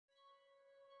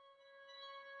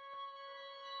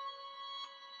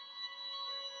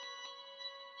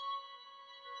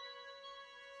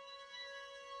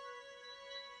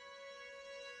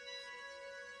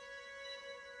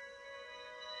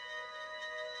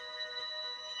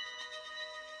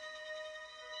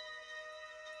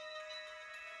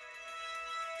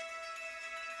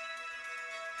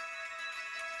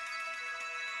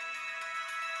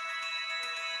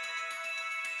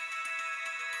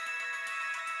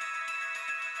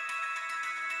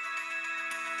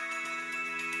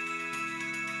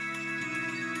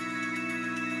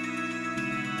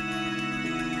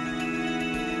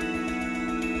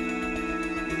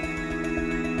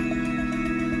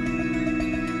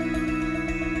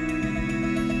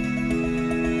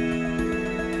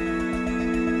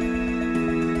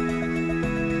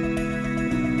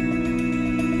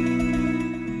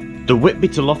The Whitby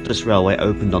to Loftus Railway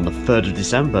opened on the 3rd of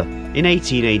December in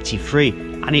 1883,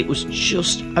 and it was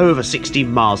just over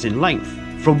 16 miles in length,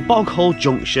 from Boghall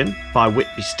Junction by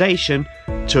Whitby Station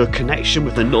to a connection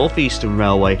with the North Eastern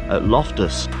Railway at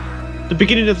Loftus. The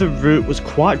beginning of the route was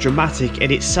quite dramatic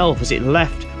in itself. As it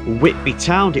left Whitby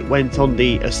town, it went on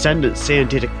the ascendancy and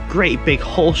did a great big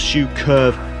horseshoe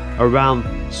curve around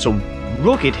some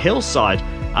rugged hillside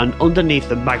and underneath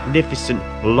the magnificent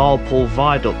Lawpole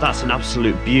Viaduct. That's an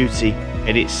absolute beauty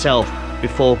in itself,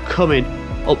 before coming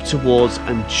up towards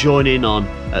and joining on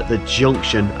at the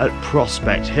junction at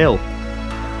Prospect Hill.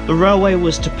 The railway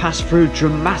was to pass through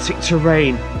dramatic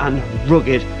terrain and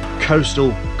rugged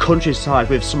coastal countryside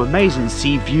with some amazing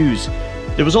sea views.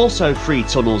 There was also 3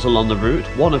 tunnels along the route,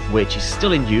 one of which is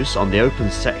still in use on the open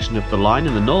section of the line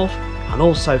in the north, and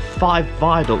also 5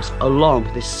 viaducts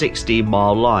along this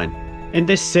 16-mile line. In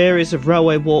this series of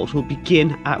railway walks will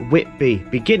begin at Whitby,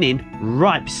 beginning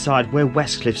right beside where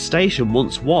West Cliff Station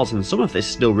once was, and some of this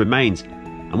still remains,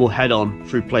 and we'll head on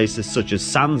through places such as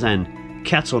Sandsend,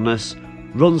 Kettleness,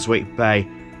 Runswick Bay,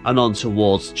 and on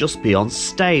towards just beyond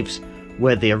Staithes,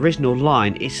 where the original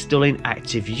line is still in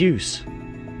active use.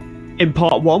 In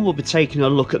part 1 we'll be taking a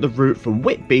look at the route from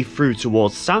Whitby through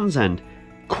towards Sandsend.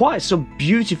 Quite some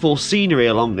beautiful scenery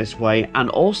along this way, and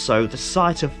also the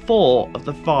site of 4 of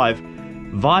the 5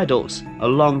 viaducts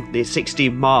along the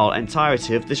 16-mile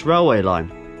entirety of this railway line.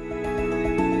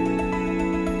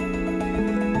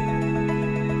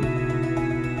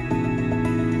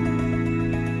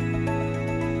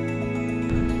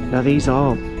 Now these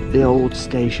are the old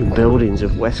station buildings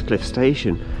of West Cliff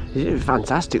Station. It's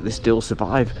fantastic they still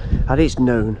survive, and it's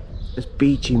known as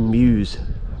Beeching Mews,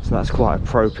 so that's quite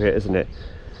appropriate, isn't it?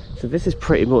 So this is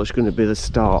pretty much going to be the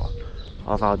start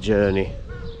of our journey.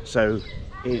 So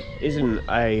it isn't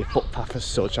a footpath as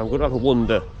such. I'm going to have a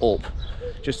wander up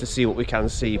just to see what we can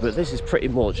see, but this is pretty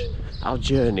much our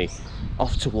journey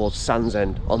off towards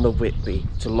Sandsend on the Whitby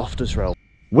to Loftus Railway.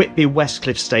 Whitby West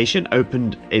Cliff Station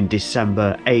opened in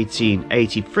December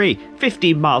 1883,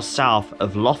 15 miles south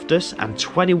of Loftus and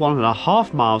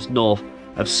 21.5 miles north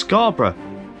of Scarborough.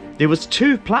 There was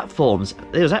 2 platforms.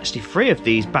 There was actually 3 of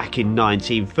these back in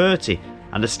 1930,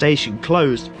 and the station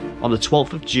closed on the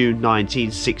 12th of June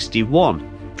 1961.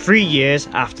 3 years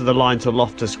after the line to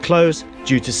Loftus closed,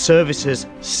 due to services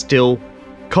still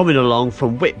coming along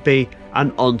from Whitby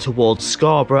and on towards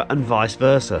Scarborough and vice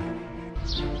versa.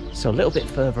 So a little bit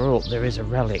further up there is a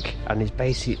relic, and it's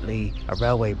basically a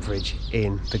railway bridge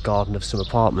in the garden of some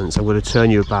apartments. I'm going to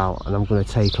turn you about and I'm going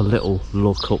to take a little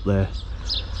look up there,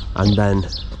 and then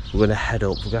we're going to head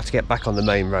up. We're going to have to get back on the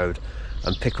main road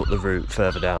and pick up the route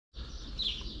further down.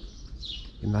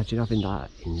 Imagine having that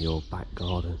in your back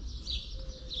garden.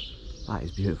 That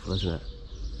is beautiful, isn't it?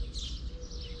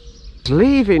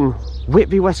 Leaving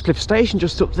Whitby West Cliff Station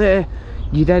just up there,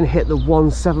 you then hit the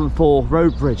 174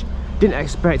 road bridge. Didn't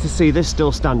expect to see this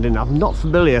still standing. I'm not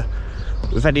familiar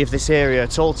with any of this area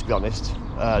at all, to be honest,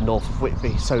 north of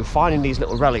Whitby. So finding these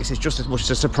little relics is just as much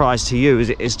a surprise to you as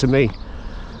it is to me.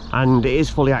 And it is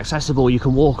fully accessible. You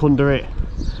can walk under it.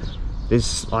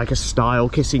 There's like a style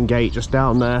kissing gate just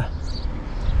down there.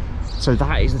 So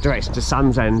that is the direction to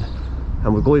Sandsend,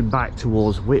 and we're going back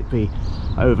towards Whitby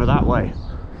over that way.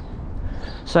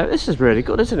 So this is really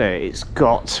good, isn't it? It's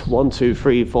got 1, 2,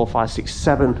 3, 4, 5, 6,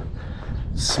 7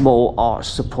 small arch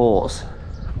supports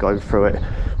going through it,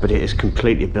 but it is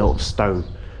completely built of stone,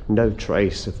 no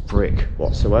trace of brick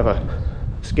whatsoever.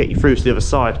 Let's get you through to the other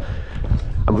side,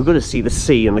 and we're going to see the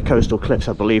sea and the coastal cliffs,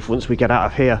 I believe, once we get out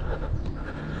of here.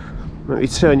 Let me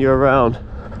turn you around.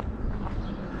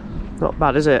 Not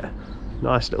bad, is it?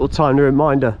 Nice little tiny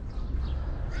reminder.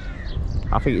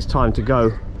 I think it's time to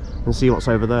go and see what's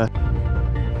over there.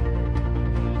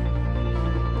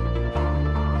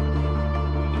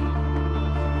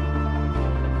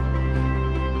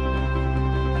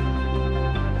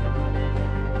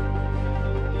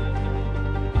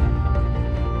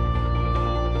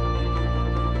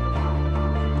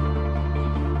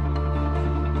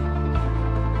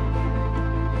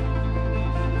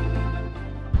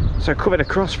 So coming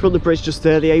across from the bridge just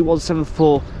there, the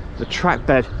A174, the track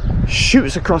bed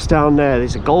shoots across down there.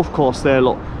 There's a golf course there,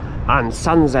 look, and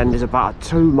Sandsend is about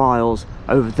 2 miles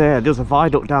over there. There's a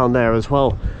viaduct down there as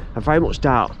well. I very much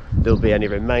doubt there'll be any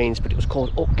remains, but it was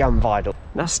called Upgang Viaduct.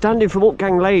 Now standing from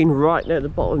Upgang Lane right near the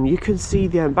bottom, you can see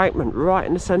the embankment right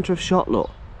in the centre of shot, look,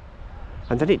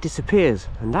 and then it disappears,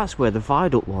 and that's where the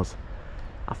viaduct was.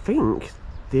 I think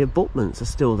the abutments are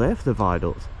still there for the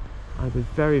viaduct. I'd be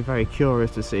very, very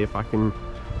curious to see if I can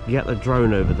get the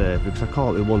drone over there, because I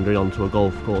can't be wandering onto a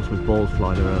golf course with balls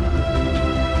flying around.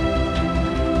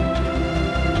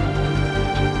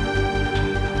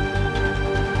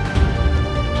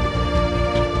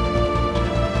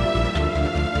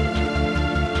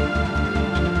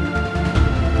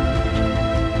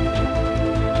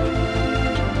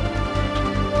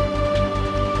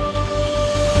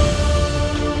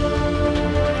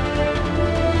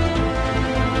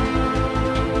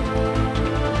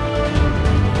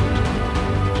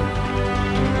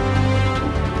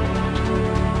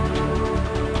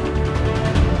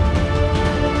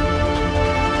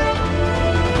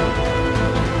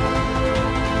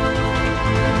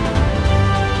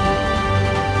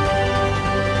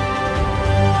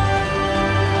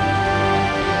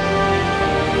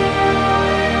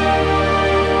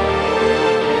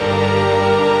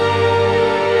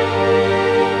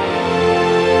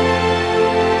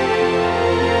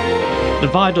 The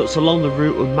viaducts along the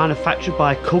route were manufactured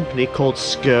by a company called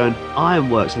Skern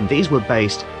Ironworks, and these were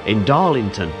based in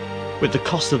Darlington, with the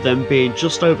cost of them being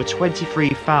just over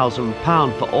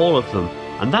 £23,000 for all of them,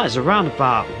 and that is around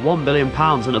about £1 million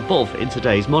and above in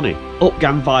today's money.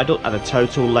 Upgang Viaduct had a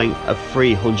total length of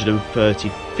 330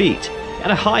 feet. It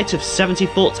had a height of 70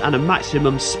 foot and a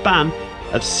maximum span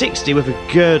of 60 with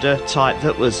a girder type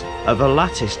that was of a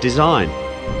lattice design.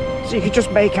 So you could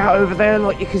just make out over there,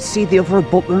 like you can see the other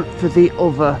abutment for the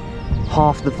other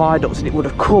half of the viaducts, and it would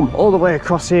have come all the way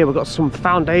across here. We've got some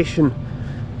foundation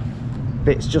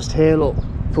bits just here, look,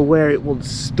 for where it once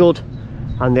stood,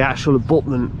 and the actual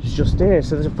abutment is just here.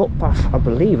 So there's a footpath, I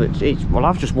believe it's well,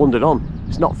 I've just wandered on.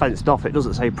 It's not fenced off, it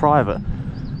doesn't say private,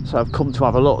 so I've come to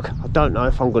have a look. I don't know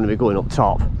if I'm going to be going up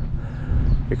top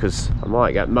because I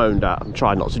might get moaned at. I'm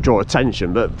trying not to draw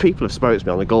attention, but people have spoken to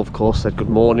me on the golf course, said good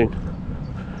morning.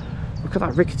 Look at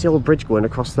that rickety old bridge going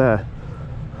across there.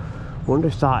 Wonder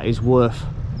if that is worth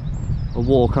a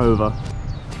walk over.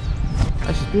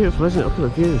 This is beautiful, isn't it? Look at the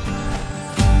views.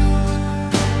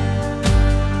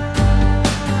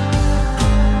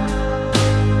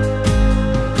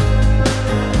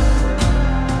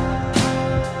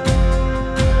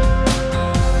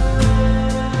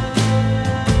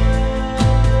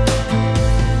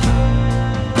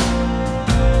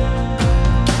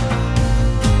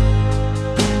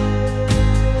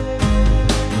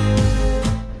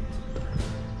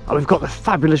 And we've got the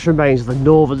fabulous remains of the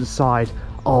northern side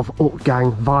of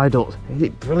Upgang Viaduct. Is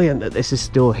it brilliant that this is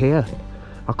still here?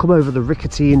 I'll come over the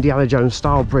rickety Indiana Jones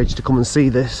style bridge to come and see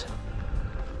this.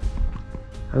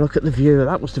 And look at the view,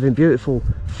 that must have been beautiful.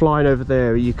 Flying over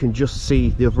there, you can just see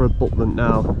the other abutment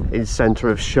now in centre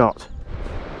of shot.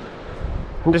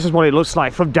 And this is what it looks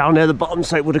like from down there at the bottom,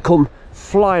 so it would have come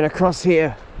flying across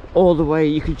here all the way.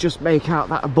 You could just make out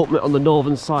that abutment on the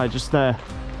northern side just there.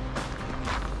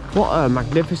 What a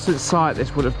magnificent sight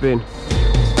this would have been.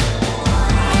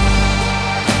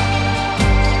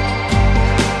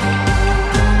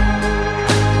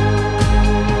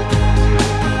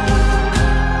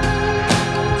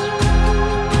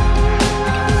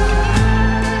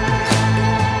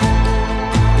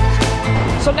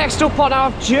 So next up on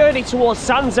our journey towards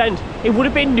Sandsend, it would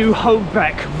have been New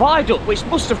Homebeck Viaduct, which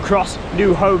must have crossed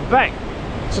New Homebeck.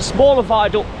 It's a smaller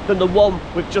viaduct than the one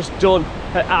we've just done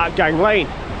at Outgang Lane.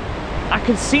 I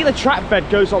can see the track bed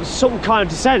goes on some kind of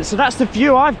descent, so that's the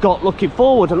view I've got looking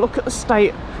forward. And look at the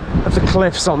state of the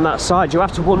cliffs on that side. You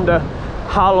have to wonder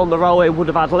how long the railway would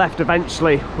have had left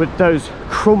eventually with those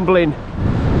crumbling,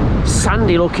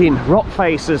 sandy looking rock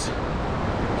faces.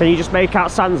 Can you just make out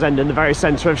Sandsend in the very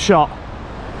centre of shot?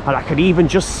 And I can even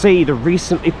just see the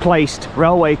recently placed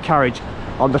railway carriage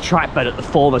on the track bed at the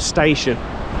former station.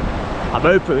 I'm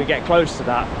hoping we get close to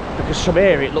that, because from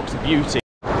here it looks a beauty.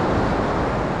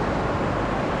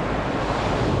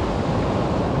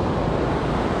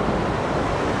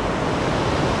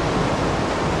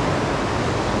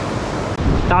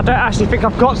 Now, I don't actually think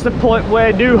I've got to the point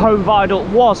where New Home Viaduct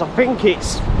was. I think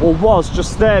it's, or was,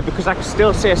 just there, because I can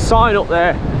still see a sign up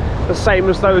there, the same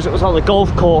as those that was on the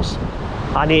golf course,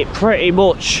 and it pretty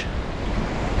much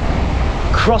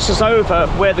crosses over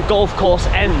where the golf course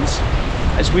ends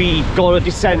as we go to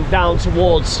descend down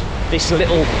towards this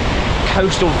little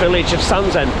coastal village of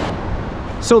Sandsend.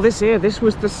 So this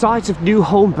was the site of New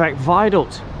Homebeck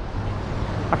Viaduct.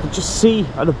 I can just see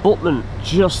an abutment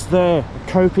just there,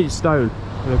 a coping stone.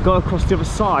 And I've got across the other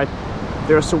side,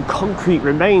 there are some concrete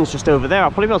remains just over there.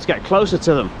 I'll probably be able to get closer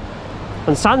to them.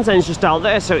 And Sandsend's just out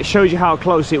there, so it shows you how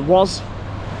close it was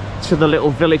to the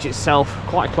little village itself,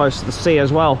 quite close to the sea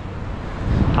as well.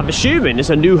 I'm assuming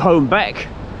there's a New Homebeck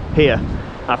here.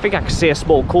 I think I can see a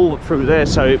small culvert through there,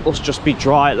 so it must just be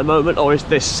dry at the moment. Or is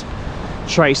this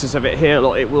traces of it here?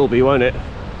 Look, it will be, won't it?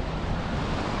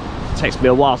 It takes me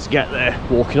a while to get there,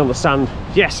 walking on the sand.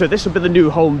 Yeah, so this will be the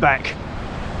New Homebeck.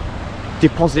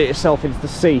 Deposit itself into the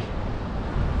sea.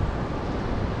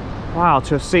 Wow,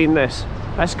 to have seen this.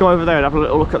 Let's go over there and have a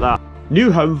little look at that.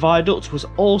 New Home Viaduct was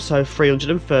also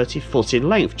 330 foot in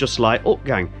length, just like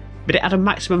Upgang, but it had a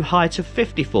maximum height of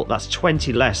 50 foot, that's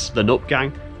 20 less than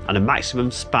Upgang, and a maximum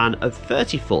span of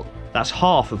 30 foot, that's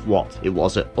half of what it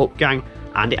was at Upgang,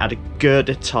 and it had a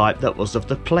girder type that was of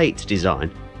the plate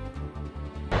design.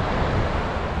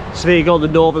 So there you go on the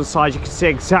northern side, you can see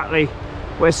exactly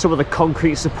where some of the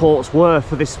concrete supports were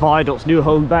for this viaduct, New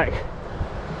Homebeck.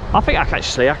 I think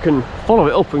I can follow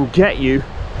it up and get you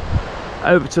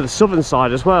over to the southern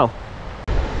side as well.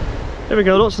 There we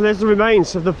go, look, so there's the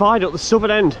remains of the viaduct, the southern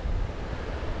end,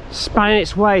 spanning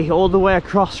its way all the way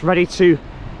across, ready to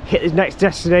hit the next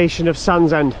destination of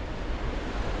Sandsend.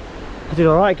 I did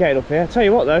alright getting up here. I tell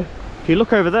you what though, if you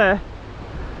look over there,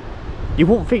 You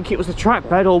wouldn't think it was the track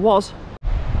bed, or was.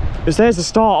 Because there's the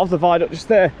start of the viaduct just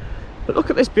there. But look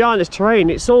at this behind this terrain.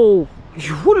 It's all,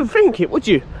 you wouldn't think it, would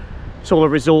you? It's all a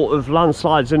result of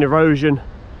landslides and erosion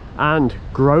and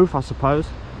growth, I suppose.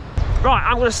 Right,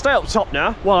 I'm going to stay up top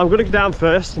now. Well, I'm going to go down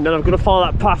first, and then I'm going to follow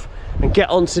that path and get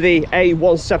onto the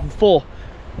A174,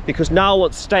 because now I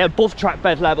want to stay above track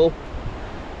bed level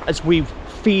as we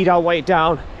feed our way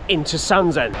down into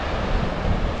Sandsend.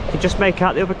 You can just make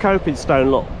out the other coping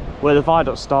stone, look, where the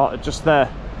viaduct started, just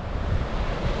there.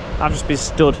 I've just been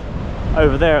stood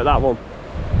over there at that one.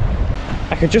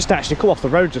 I can just actually come off the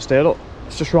road just here, look.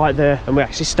 It's just right there, and we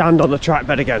actually stand on the track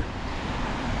bed again.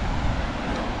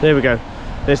 There we go.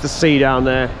 There's the sea down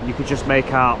there. You could just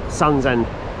make out Sandsend,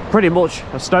 pretty much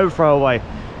a stone throw away.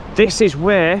 This is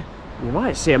where you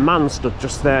might see a man stood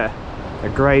just there, a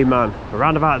grey man.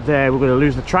 Around about there, we're going to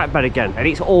lose the track bed again, and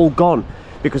it's all gone,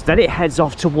 because then it heads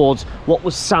off towards what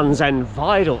was Sandsend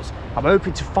Viaducts. I'm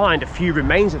hoping to find a few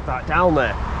remains of that down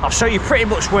there. I'll show you pretty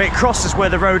much where it crosses where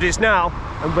the road is now,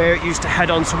 and where it used to head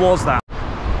on towards that.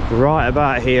 Right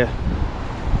about here,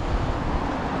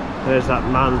 there's that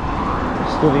man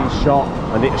stood in shot,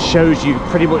 and it shows you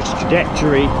pretty much the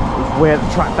trajectory of where the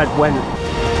track bed went.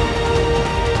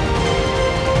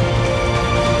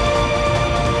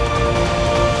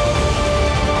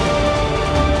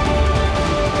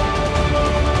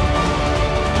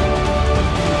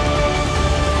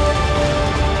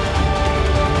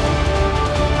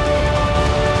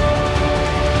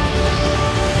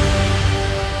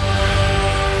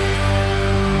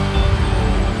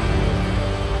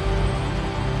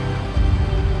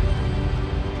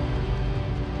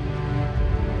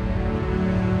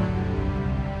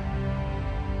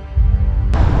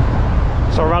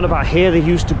 So around about here there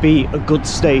used to be a goods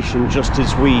station just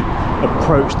as we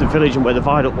approached the village, and where the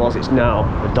viaduct was, it's now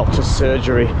a doctor's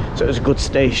surgery. So it was a goods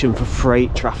station for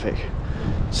freight traffic.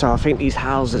 So I think these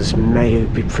houses may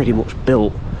be pretty much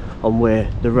built on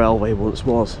where the railway once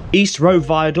was. East Road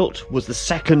Viaduct was the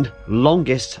second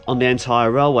longest on the entire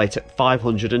railway at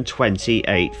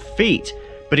 528 feet,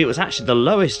 but it was actually the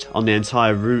lowest on the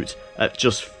entire route at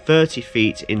just 30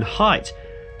 feet in height.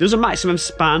 There was a maximum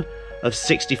span of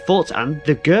 60 foot, and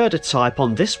the girder type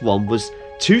on this one was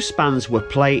 2 spans were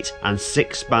plate and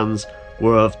 6 spans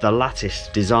were of the lattice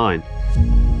design.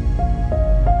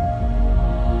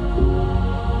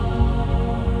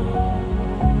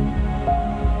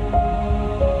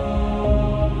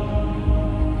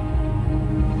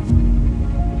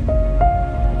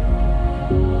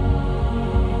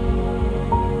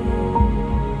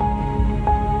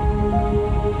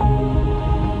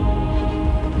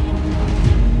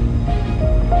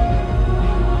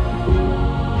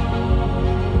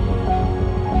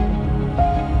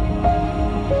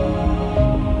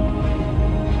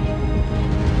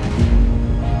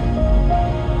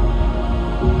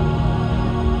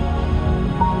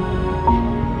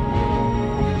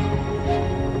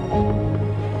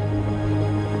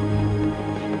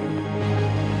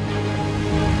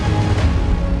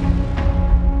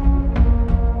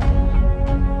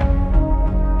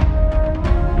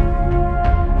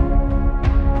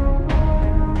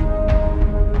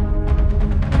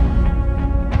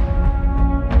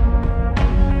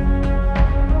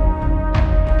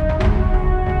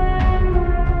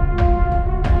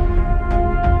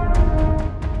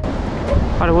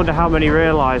 I wonder how many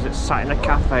realise it's sat in a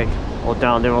cafe or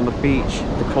down there on the beach,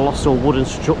 the colossal wooden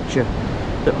structure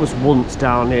that was once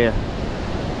down here.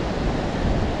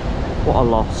 What a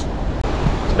loss.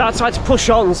 So now it's time to push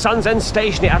on. Sandsend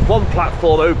Station, it had one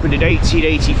platform, opened in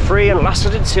 1883 and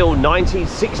lasted until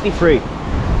 1963.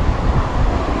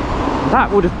 That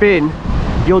would have been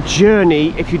your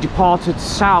journey if you departed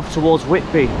south towards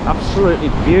Whitby. Absolutely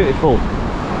beautiful.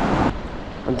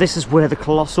 And this is where the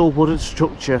colossal wooden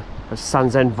structure of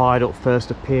Sandsend Viaduct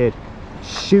first appeared,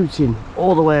 shooting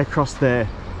all the way across there,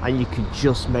 and you can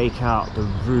just make out the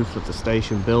roof of the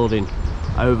station building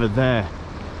over there.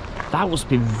 That must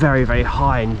be very, very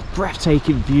high, and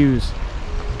breathtaking views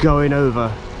going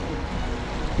over,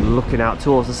 looking out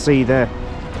towards the sea there.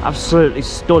 Absolutely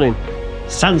stunning.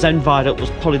 Sandsend Viaduct was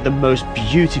probably the most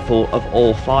beautiful of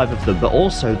all 5 of them, but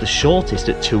also the shortest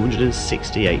at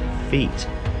 268 feet.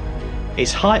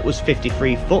 Its height was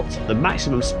 53 foot, the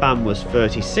maximum span was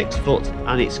 36 foot,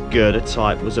 and its girder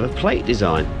type was of a plate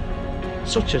design.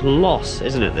 Such a loss,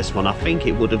 isn't it, this one? I think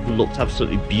it would have looked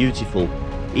absolutely beautiful,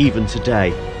 even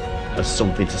today, as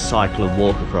something to cycle and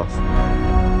walk across.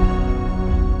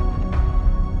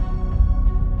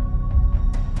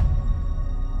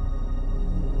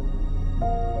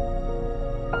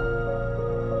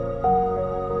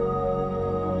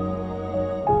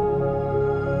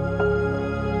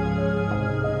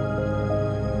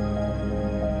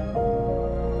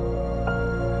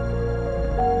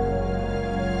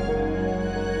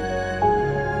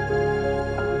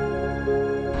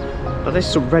 there's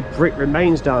some red brick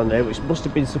remains down there, which must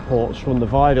have been supports from the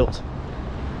viaduct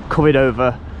coming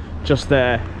over just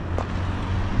there.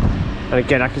 And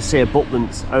again, I can see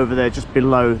abutments over there just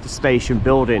below the station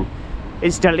building.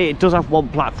 Incidentally, it does have one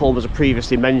platform, as I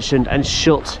previously mentioned, and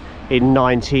shut in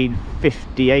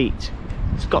 1958.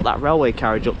 It's got that railway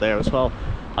carriage up there as well.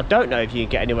 I don't know if you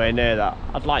can get anywhere near that.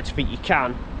 I'd like to think you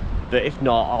can, but if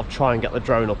not, I'll try and get the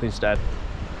drone up instead.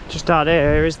 Just down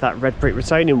here is that red brick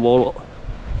retaining wall. Look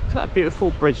at that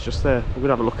beautiful bridge just there. We're gonna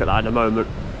have a look at that in a moment.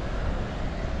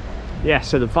 Yeah,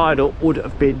 so the viaduct would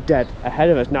have been dead ahead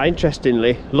of us. Now,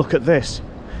 interestingly, look at this.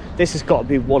 This has got to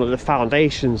be one of the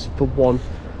foundations for one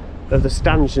of the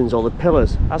stanchions or the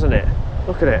pillars, hasn't it?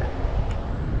 Look at it.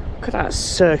 Look at that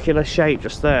circular shape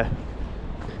just there.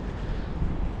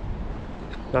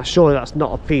 Now, surely that's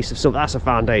not a piece of something. That's a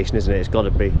foundation, isn't it? It's got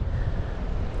to be.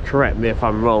 Correct me if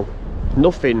I'm wrong.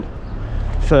 Nothing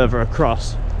further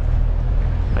across.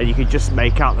 And you could just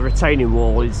make out the retaining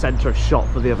wall in centre of shot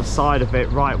for the other side of it,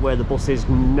 right where the bus is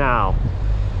now.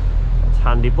 That's a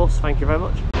handy bus, thank you very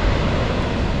much.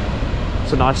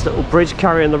 It's a nice little bridge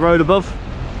carrying the road above,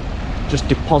 just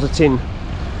depositing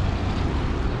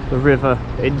the river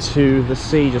into the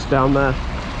sea just down there.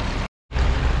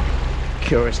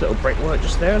 Curious little brickwork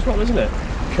just there as well, isn't it?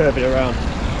 Curving around.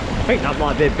 I think that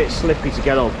might be a bit slippy to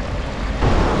get on.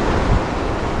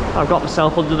 I've got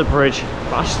myself under the bridge,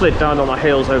 but I slid down on my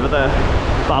heels over there,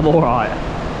 but I'm alright.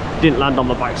 Didn't land on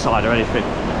my backside or anything.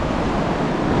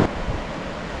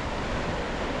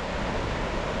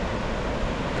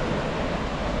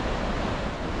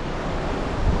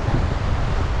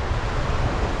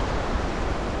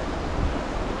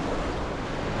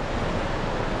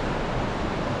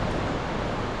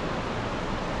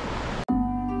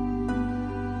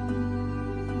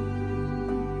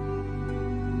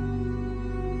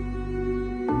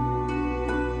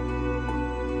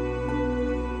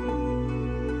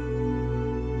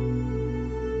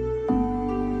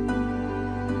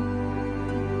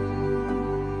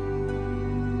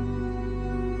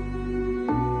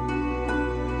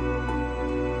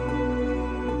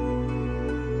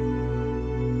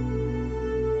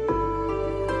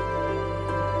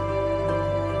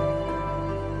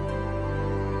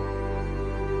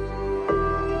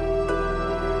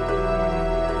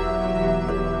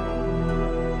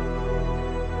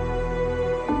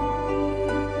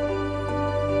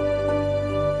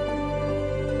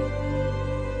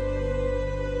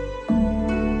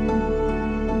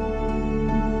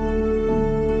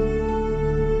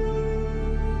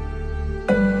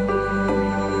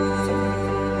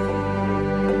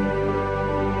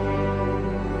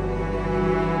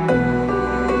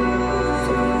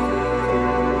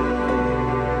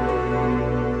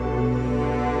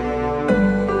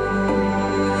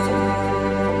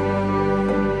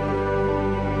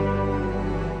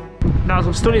 As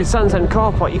I'm studying Sandsend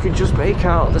car park, you can just make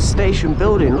out the station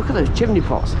building. Look at those chimney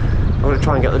pots. I'm going to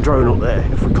try and get the drone up there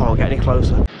if we can't get any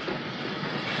closer.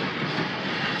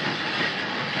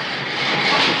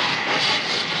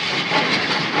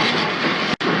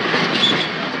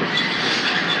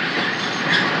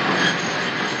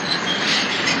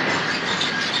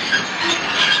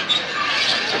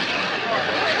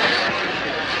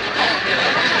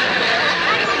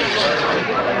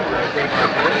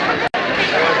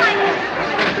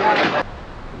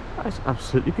 That's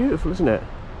absolutely beautiful, isn't it?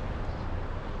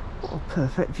 What a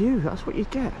perfect view, that's what you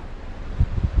get.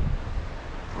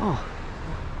 Oh,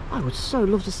 I would so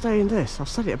love to stay in this. I've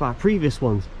said it about previous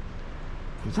ones,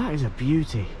 but that is a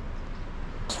beauty.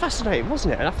 It's fascinating,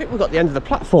 wasn't it? And I think we've got the end of the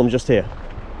platform just here.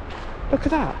 Look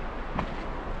at that.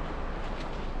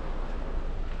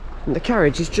 And the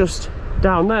carriage is just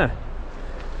down there.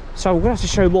 So I'm going to have to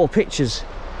show more pictures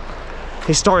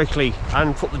historically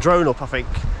and put the drone up, I think,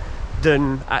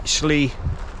 than actually.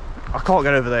 I can't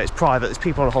get over there, it's private, there's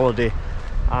people on holiday,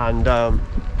 and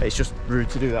it's just rude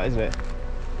to do that, isn't it?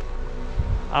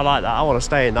 I like that, I want to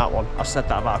stay in that one. I've said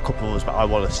that about a couple of us, but I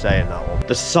want to stay in that one.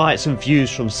 The sights and views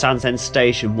from Sandsend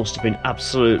Station must have been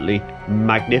absolutely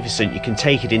magnificent. You can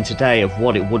take it in today of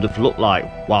what it would have looked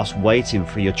like whilst waiting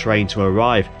for your train to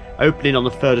arrive. Opening on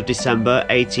the 3rd of December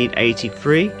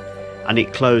 1883, and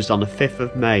it closed on the 5th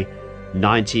of May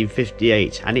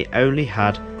 1958, and it only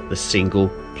had the single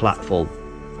platform.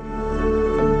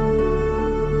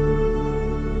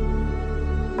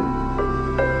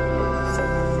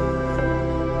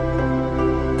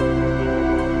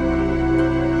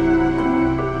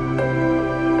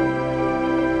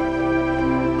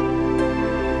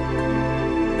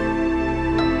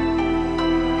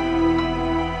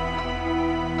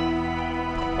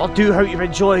 I do hope you've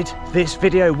enjoyed this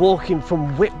video walking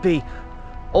from Whitby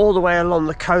all the way along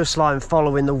the coastline,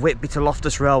 following the Whitby to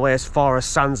Loftus Railway as far as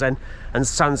Sandsend and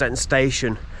Sandsend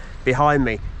Station behind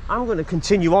me. I'm going to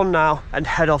continue on now and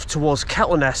head off towards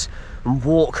Kettleness and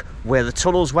walk where the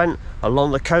tunnels went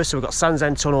along the coast. So we've got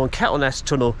Sandsend Tunnel and Kettleness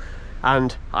Tunnel,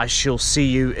 and I shall see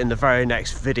you in the very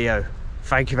next video.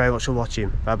 Thank you very much for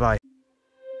watching. Bye bye.